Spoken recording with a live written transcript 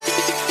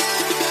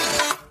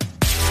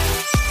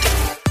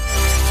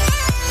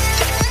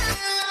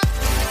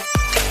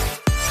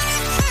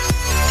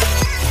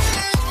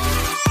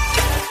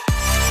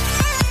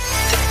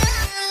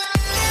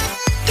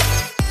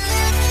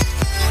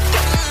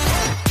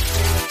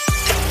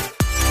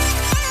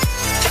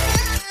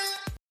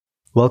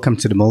Welcome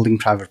to the Molding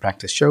Private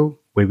Practice Show,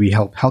 where we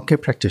help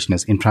healthcare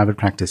practitioners in private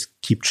practice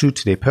keep true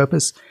to their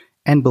purpose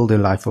and build a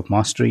life of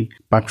mastery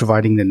by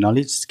providing the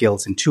knowledge,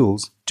 skills, and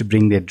tools to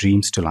bring their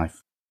dreams to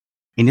life.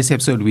 In this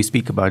episode, we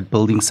speak about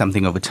building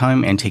something over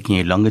time and taking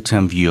a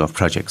longer-term view of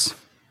projects.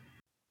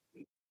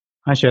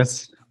 Hi,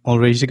 Shaz. All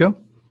ready to go?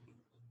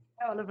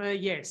 Oliver,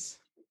 yes.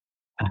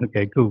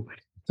 Okay, cool.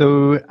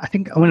 So I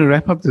think I want to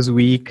wrap up this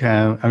week.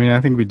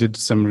 I think we did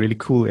some really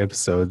cool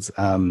episodes.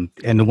 And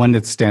the one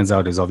that stands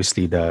out is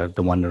obviously the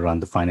one around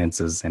the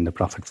finances and the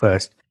profit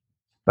first.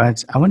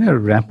 But I want to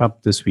wrap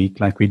up this week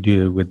like we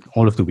do with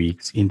all of the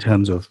weeks in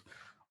terms of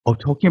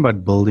talking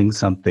about building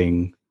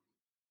something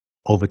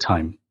over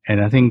time.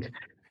 And I think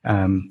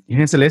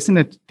it's a lesson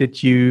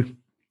that you,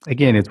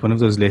 again, it's one of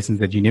those lessons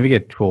that you never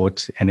get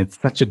taught. And it's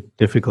such a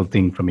difficult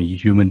thing from a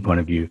human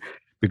point of view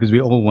because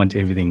we all want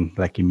everything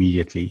like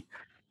immediately.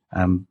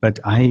 But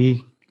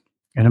I'm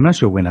not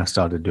sure when I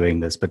started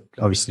doing this, but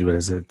obviously it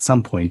was at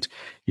some point,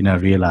 I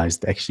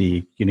realized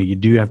actually, you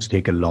do have to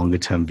take a longer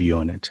term view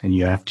on it. And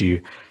you have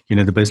to,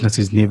 the business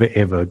is never,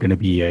 ever going to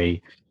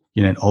be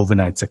an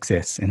overnight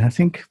success. And I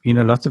think,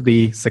 lots of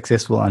the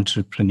successful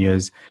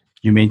entrepreneurs,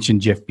 you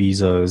mentioned Jeff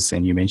Bezos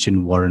and you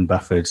mentioned Warren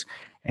Buffett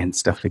and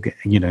stuff like that,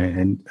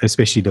 and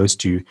especially those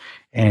two.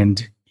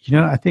 And,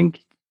 I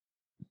think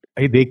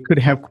they could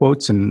have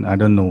quotes, and I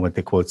don't know what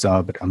the quotes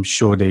are, but I'm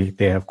sure they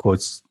have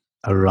quotes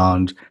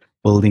around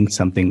building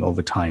something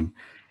over time.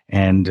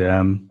 And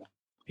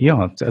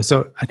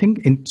so I think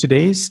in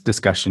today's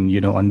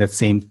discussion, on that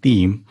same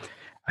theme,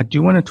 I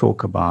do want to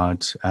talk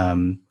about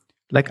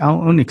like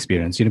our own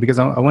experience, because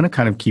I want to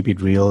kind of keep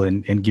it real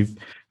and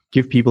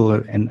give people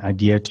an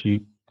idea to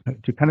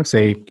kind of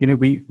say,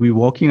 we're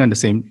walking on the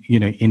same,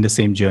 in the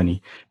same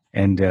journey.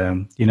 And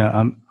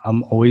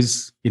I'm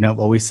always, I've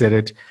always said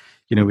it,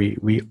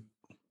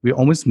 we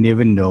almost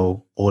never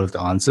know all of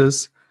the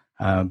answers,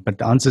 but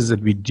the answers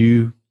that we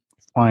do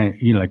find,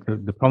 like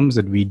the problems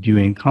that we do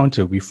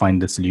encounter, we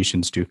find the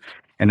solutions to.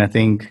 And I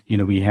think,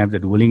 we have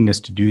that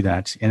willingness to do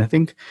that. And I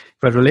think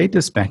if I relate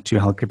this back to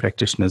healthcare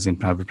practitioners in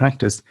private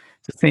practice,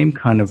 it's the same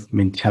kind of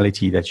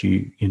mentality that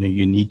you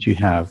need to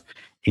have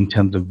in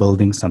terms of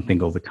building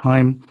something over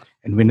time.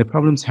 And when the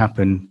problems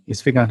happen,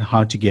 is figure out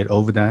how to get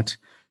over that.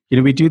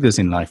 We do this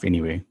in life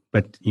anyway,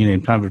 but,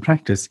 in private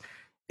practice,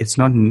 it's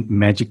not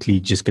magically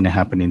just going to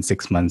happen in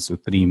 6 months or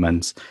 3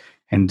 months.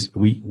 And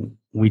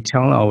we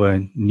tell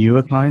our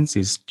newer clients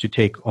is to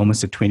take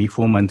almost a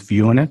 24-month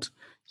view on it.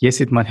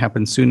 Yes, it might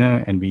happen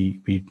sooner, and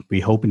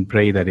we hope and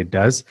pray that it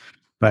does.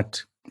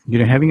 But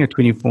having a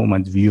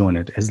 24-month view on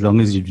it, as long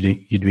as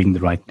you're doing the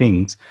right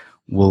things,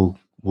 will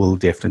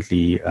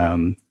definitely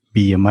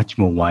be a much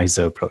more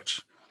wiser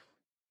approach.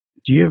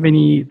 Do you have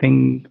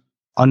anything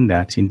on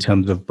that in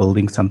terms of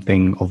building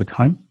something over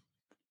time?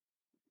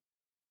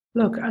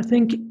 Look, I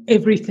think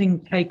everything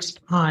takes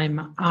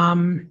time.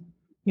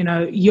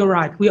 You're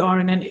right. We are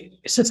in a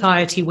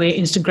society where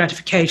instant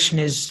gratification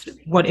is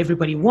what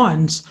everybody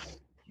wants,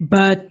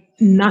 but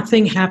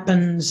nothing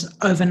happens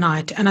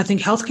overnight. And I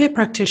think healthcare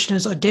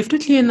practitioners are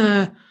definitely in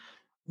the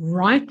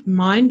right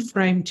mind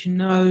frame to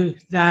know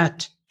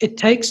that it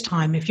takes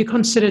time. If you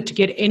consider to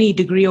get any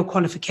degree or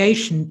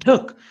qualification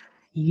took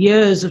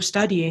years of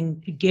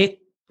studying to get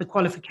the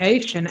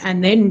qualification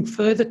and then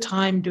further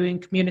time doing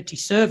community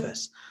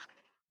service.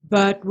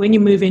 But when you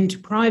move into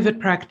private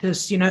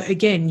practice,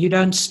 again, you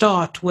don't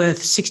start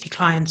with 60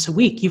 clients a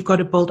week. You've got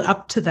to build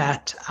up to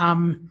that.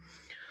 From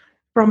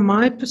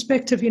my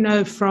perspective,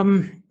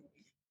 from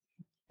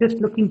just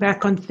looking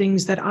back on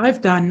things that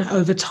I've done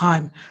over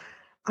time,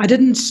 I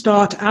didn't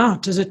start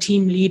out as a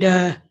team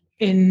leader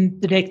in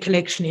the debt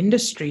collection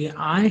industry.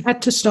 I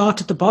had to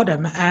start at the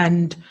bottom,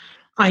 and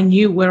I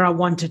knew where I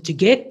wanted to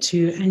get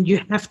to, and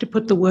you have to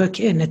put the work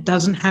in. It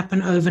doesn't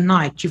happen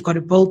overnight. You've got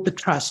to build the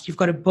trust. You've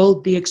got to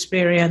build the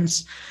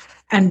experience.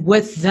 And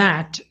with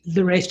that,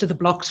 the rest of the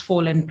blocks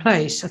fall in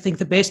place. I think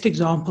the best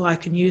example I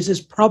can use is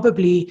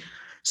probably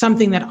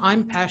something that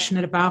I'm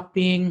passionate about,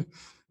 being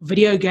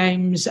video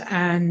games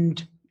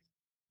and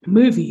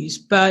movies.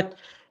 But,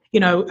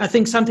 I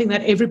think something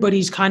that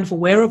everybody's kind of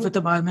aware of at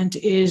the moment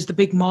is the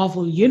big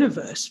Marvel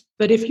universe.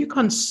 But if you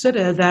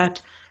consider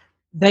that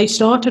they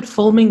started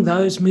filming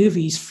those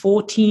movies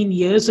 14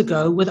 years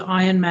ago with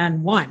Iron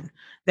Man 1.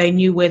 They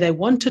knew where they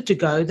wanted to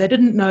go. They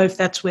didn't know if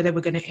that's where they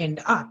were going to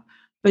end up.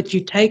 But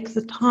you take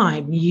the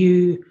time,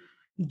 you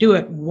do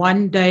it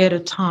one day at a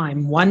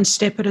time, one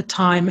step at a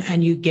time,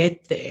 and you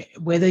get there.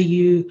 Whether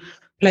you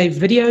play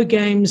video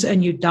games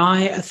and you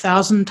die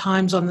 1,000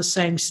 times on the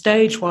same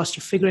stage whilst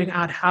you're figuring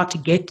out how to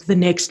get to the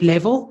next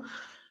level,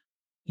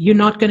 you're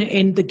not going to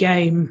end the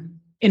game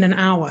in an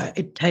hour.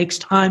 It takes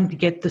time to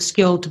get the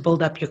skill, to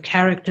build up your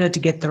character, to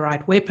get the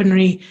right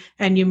weaponry,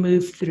 and you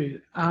move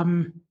through.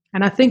 And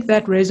I think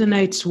that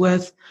resonates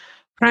with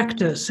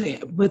practice,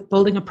 with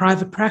building a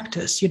private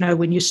practice.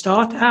 When you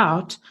start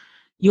out,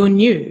 you're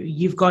new.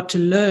 You've got to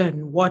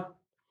learn what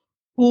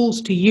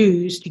tools to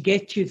use to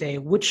get you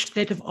there, which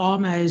set of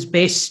armor is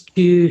best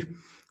to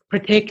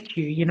protect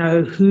you,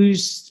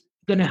 who's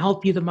going to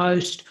help you the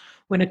most,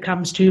 when it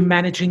comes to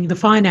managing the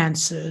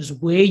finances,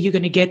 where you're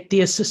going to get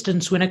the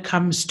assistance when it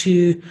comes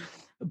to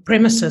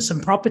premises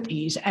and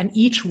properties. And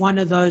each one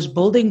of those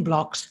building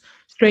blocks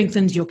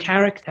strengthens your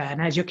character.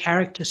 And as your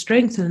character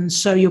strengthens,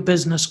 so your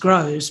business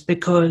grows,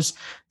 because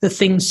the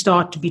things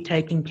start to be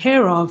taken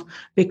care of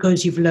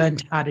because you've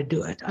learned how to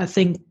do it. I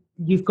think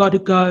you've got to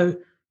go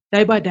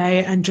day by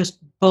day and just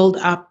build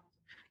up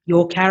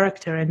your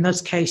character, in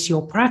this case,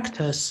 your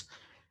practice,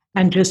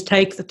 and just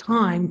take the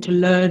time to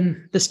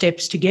learn the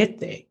steps to get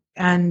there.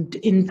 And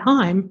in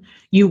time,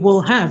 you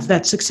will have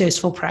that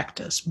successful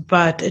practice,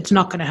 but it's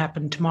not going to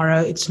happen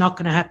tomorrow. It's not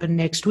going to happen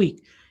next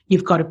week.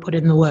 You've got to put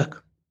in the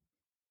work.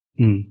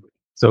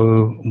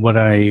 So what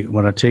I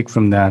take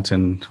from that,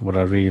 and what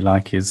I really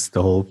like, is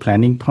the whole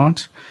planning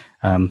part.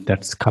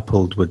 That's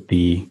coupled with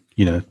the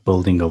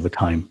building over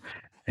time.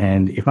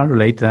 And if I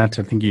relate that,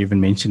 I think you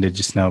even mentioned it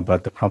just now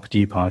about the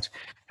property part.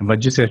 And if I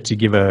just have to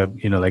give a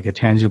like a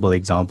tangible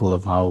example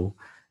of how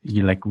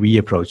we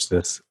approach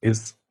this,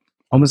 is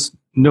almost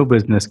no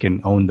business can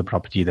own the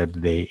property that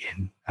they're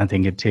in. I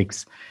think it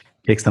takes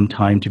some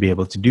time to be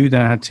able to do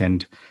that,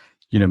 and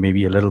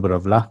maybe a little bit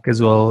of luck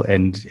as well,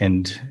 and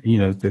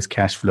there's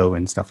cash flow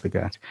and stuff like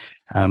that.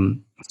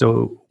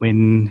 So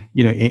when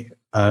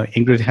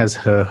Ingrid has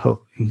her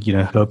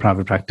her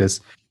private practice,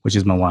 which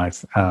is my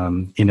wife,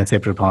 in a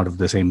separate part of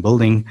the same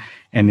building,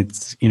 and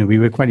it's we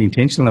were quite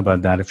intentional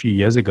about that a few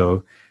years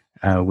ago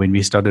when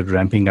we started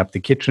ramping up the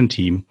Kitron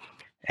team,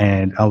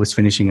 and I was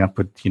finishing up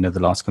with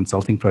the last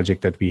consulting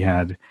project that we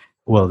had,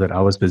 that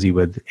I was busy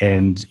with,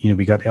 and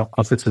we got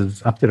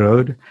offices up the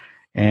road.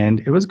 And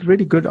it was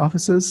really good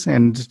offices,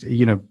 and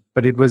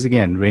but it was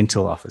again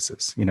rental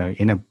offices,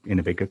 in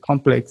a bigger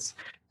complex,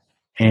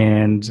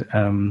 and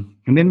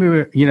then we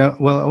were,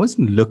 I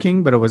wasn't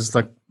looking, but I was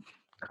like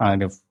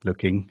kind of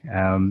looking,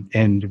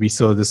 and we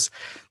saw this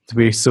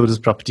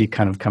property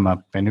kind of come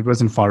up, and it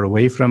wasn't far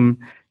away from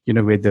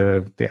where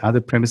the other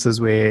premises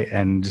were,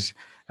 and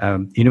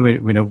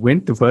when I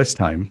went the first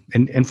time,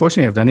 and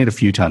fortunately I've done it a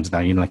few times now,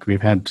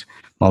 we've had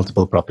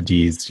multiple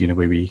properties,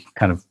 where we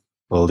kind of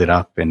build it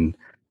up,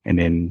 and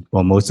then,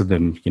 most of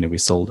them, we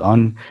sold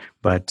on.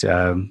 But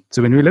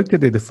so when we looked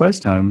at it the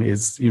first time,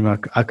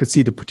 I could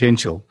see the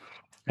potential.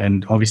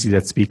 And obviously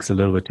that speaks a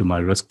little bit to my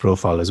risk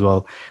profile as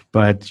well.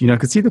 But, I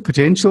could see the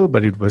potential,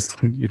 but it was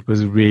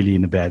really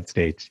in a bad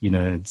state.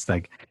 It's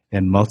like,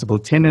 and multiple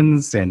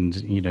tenants,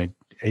 and,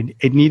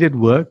 it needed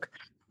work.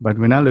 But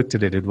when I looked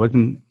at it, it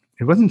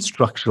wasn't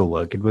structural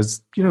work. It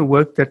was,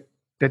 work that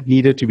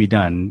needed to be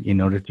done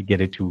in order to get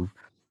it to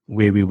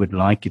where we would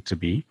like it to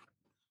be.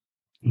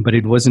 But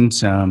it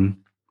wasn't,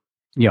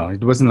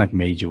 it wasn't like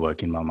major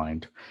work in my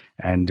mind.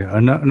 And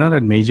another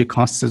major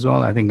costs as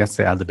well. I think that's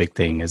the other big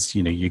thing is,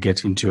 you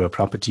get into a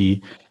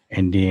property,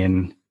 and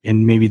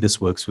maybe this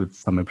works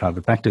from a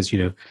private practice,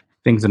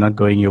 things are not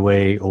going your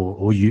way,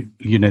 or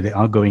they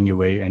are going your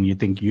way, and you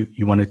think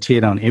you want to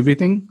tear down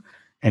everything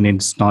and then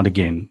start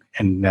again.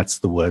 And that's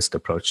the worst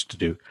approach to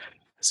do.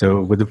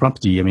 So with the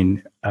property,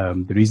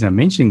 the reason I'm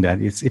mentioning that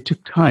is it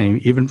took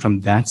time, even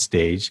from that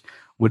stage,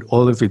 with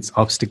all of its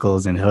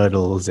obstacles and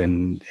hurdles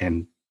and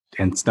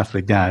stuff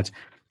like that,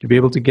 to be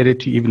able to get it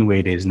to even where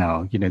it is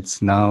now.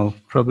 It's now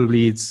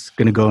probably it's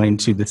going to go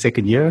into the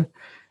second year,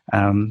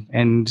 so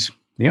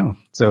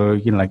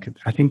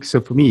I think so.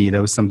 For me, that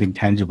was something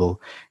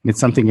tangible, and it's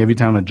something every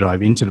time I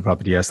drive into the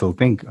property, I still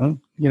think,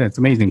 it's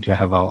amazing to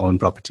have our own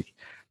property,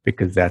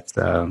 because that's.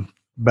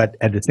 But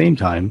at the same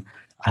time,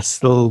 I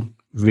still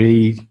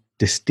very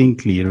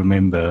distinctly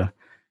remember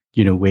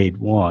where it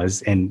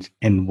was, and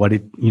what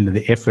it,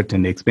 the effort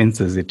and the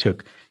expenses it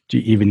took to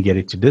even get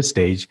it to this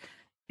stage.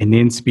 And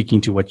then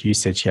speaking to what you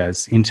said,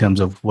 Shaz, in terms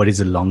of what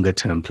is a longer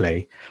term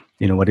play,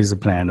 what is the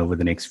plan over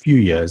the next few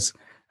years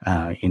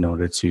in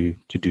order to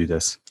do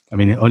this?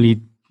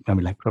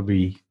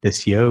 Probably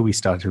this year we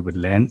started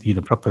with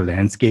proper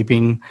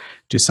landscaping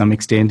to some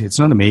extent. It's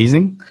not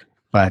amazing,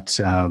 but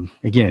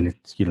again,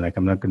 it's,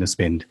 I'm not going to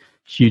spend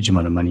huge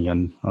amount of money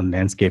on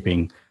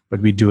landscaping, but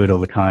we do it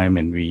over time,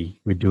 and we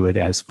do it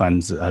as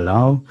funds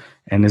allow.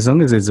 And as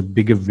long as there's a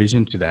bigger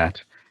vision to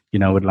that,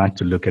 I would like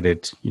to look at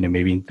it,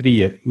 maybe in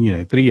 3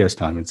 years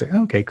time, and say,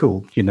 okay,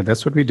 cool.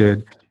 That's what we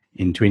did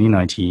in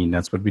 2019.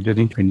 That's what we did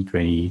in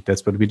 2020.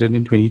 That's what we did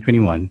in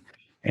 2021.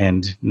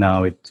 And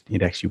now it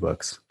actually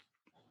works.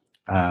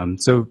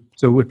 So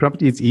with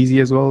property, it's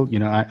easy as well.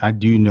 I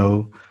do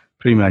know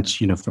pretty much,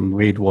 from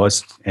where it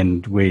was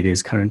and where it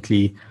is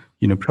currently,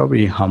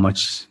 probably how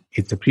much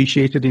it's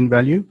appreciated in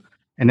value.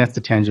 And that's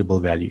the tangible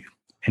value.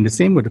 And the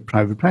same with the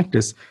private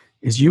practice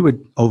is you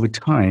would over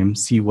time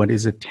see what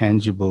is a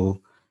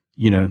tangible,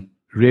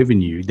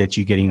 revenue that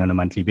you're getting on a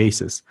monthly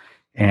basis.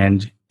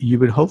 And you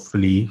would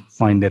hopefully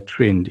find that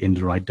trend in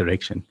the right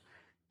direction.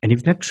 And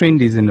if that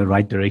trend is in the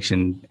right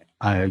direction,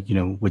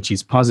 which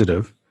is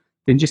positive,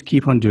 then just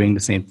keep on doing the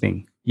same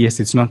thing.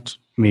 Yes, it's not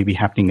maybe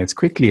happening as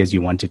quickly as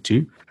you want it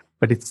to,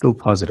 but it's still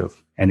positive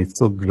and it's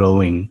still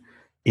growing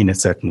in a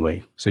certain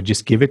way. So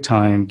just give it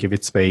time, give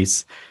it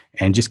space,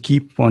 and just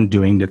keep on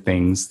doing the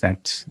things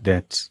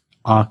that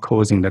are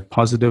causing that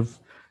positive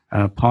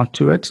part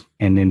to it,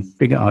 and then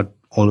figure out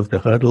all of the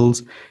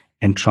hurdles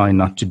and try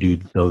not to do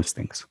those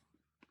things.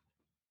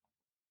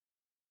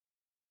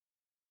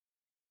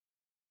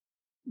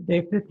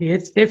 Definitely.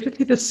 It's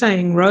definitely the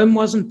saying, Rome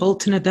wasn't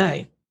built in a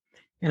day,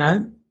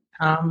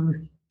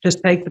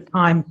 just take the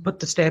time, put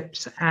the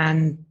steps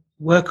and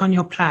work on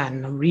your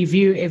plan,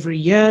 review every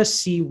year,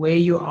 see where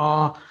you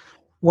are,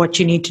 what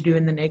you need to do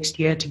in the next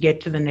year to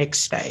get to the next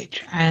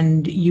stage.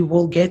 And you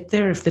will get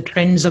there. If the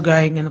trends are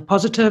going in the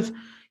positive,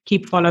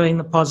 keep following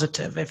the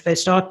positive. If they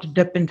start to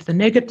dip into the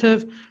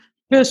negative,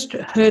 just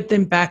herd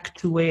them back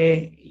to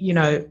where,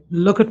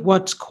 look at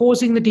what's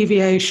causing the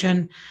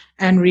deviation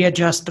and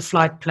readjust the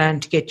flight plan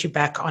to get you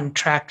back on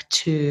track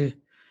to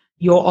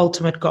your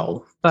ultimate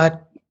goal.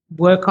 But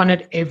work on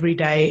it every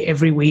day,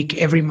 every week,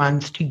 every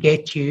month to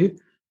get you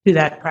to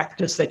that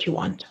practice that you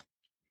want.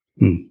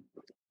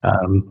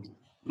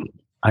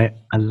 I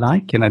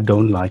like and I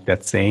don't like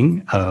that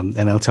saying,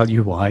 and I'll tell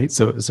you why.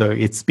 So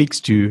it speaks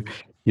to,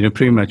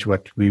 pretty much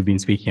what we've been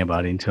speaking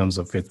about in terms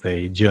of it's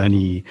a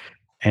journey.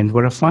 And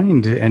what I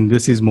find, and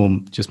this is more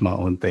just my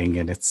own thing,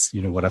 and it's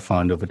what I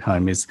found over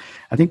time is,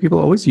 I think people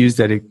always use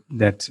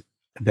that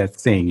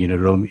saying,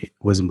 Rome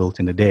wasn't built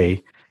in a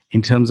day,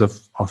 in terms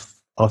of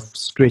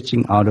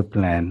stretching out a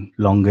plan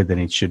longer than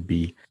it should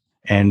be.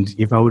 And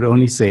if I would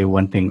only say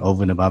one thing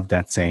over and above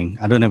that saying,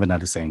 I don't have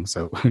another saying,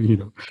 so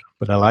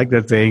but I like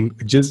that saying.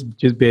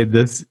 Just bear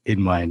this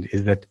in mind: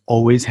 is that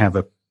always have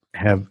a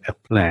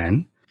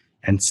plan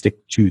and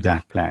stick to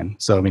that plan.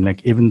 So I mean,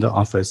 like even the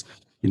office.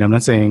 I'm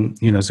not saying,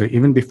 so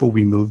even before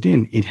we moved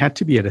in, it had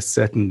to be at a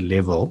certain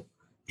level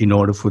in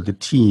order for the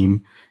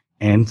team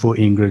and for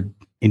Ingrid,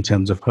 in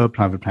terms of her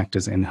private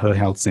practice and her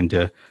health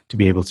center, to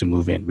be able to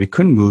move in. We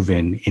couldn't move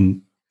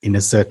in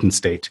a certain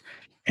state.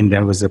 And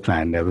that was the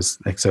plan. That was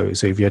like, so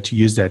if you had to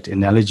use that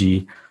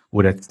analogy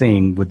or that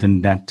thing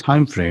within that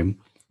time frame,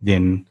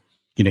 then,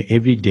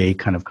 every day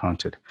kind of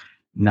counted.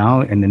 Now,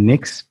 in the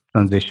next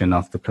transition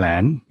of the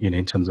plan,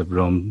 in terms of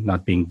Rome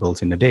not being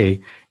built in a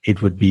day,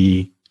 it would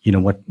be,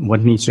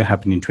 what needs to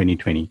happen in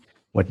 2020,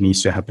 what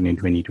needs to happen in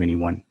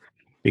 2021.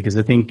 Because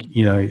I think,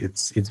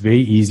 it's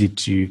very easy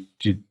to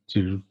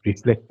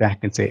reflect back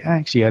and say,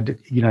 actually, I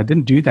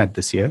didn't do that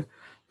this year,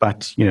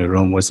 but,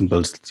 Rome wasn't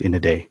built in a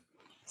day.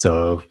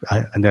 So,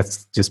 and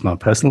that's just my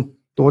personal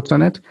thoughts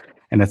on it.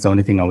 And that's the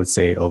only thing I would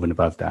say over and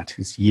above that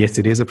is, yes,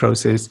 it is a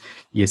process.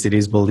 Yes, it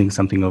is building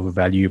something over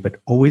value,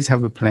 but always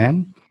have a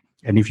plan.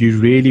 And if you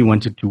really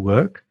want it to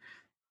work,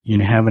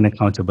 have an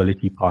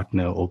accountability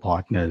partner or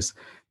partners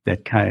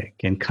that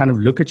can kind of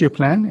look at your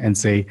plan and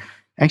say,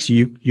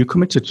 actually, you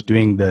committed to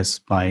doing this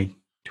by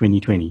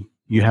 2020.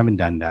 You haven't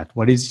done that.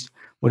 What is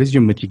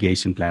your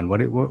mitigation plan?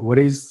 What are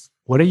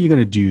you going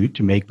to do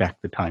to make back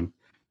the time?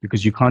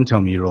 Because you can't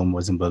tell me Rome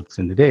wasn't built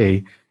in the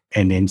day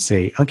and then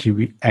say, okay,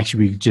 we're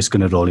just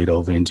going to roll it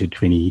over into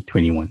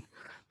 2021,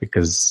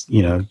 because,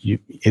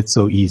 it's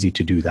so easy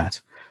to do that.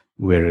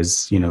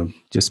 Whereas,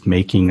 just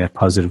making that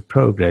positive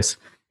progress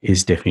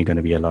is definitely going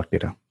to be a lot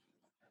better.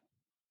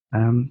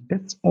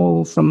 That's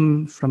all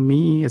from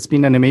me. It's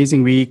been an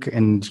amazing week,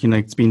 and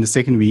it's been the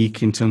second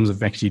week in terms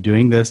of actually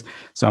doing this.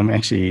 So I'm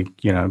actually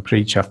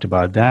pretty chuffed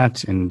about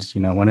that, and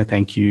I want to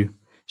thank you,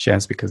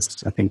 Shaz,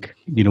 because I think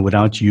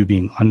without you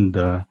being on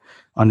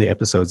the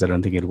episodes, I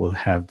don't think it will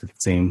have the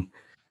same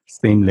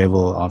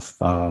level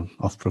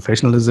of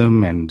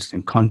professionalism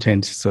and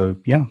content. So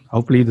yeah,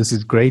 hopefully this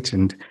is great,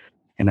 and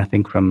I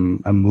think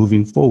from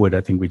moving forward,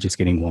 I think we're just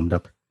getting warmed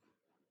up.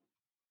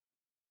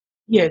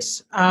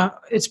 Yes,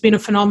 it's been a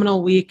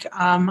phenomenal week.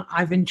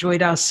 I've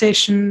enjoyed our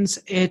sessions.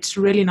 It's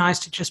really nice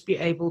to just be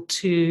able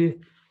to,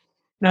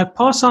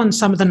 pass on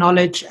some of the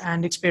knowledge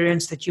and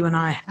experience that you and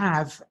I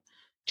have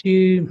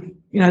to,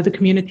 the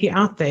community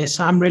out there.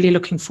 So I'm really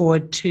looking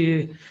forward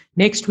to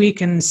next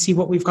week and see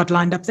what we've got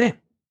lined up there.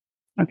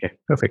 Okay,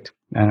 perfect.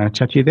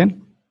 Chat to you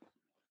then.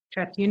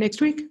 Chat to you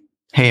next week.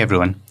 Hey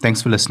everyone,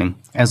 thanks for listening.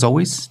 As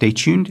always, stay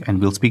tuned and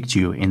we'll speak to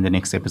you in the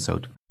next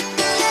episode.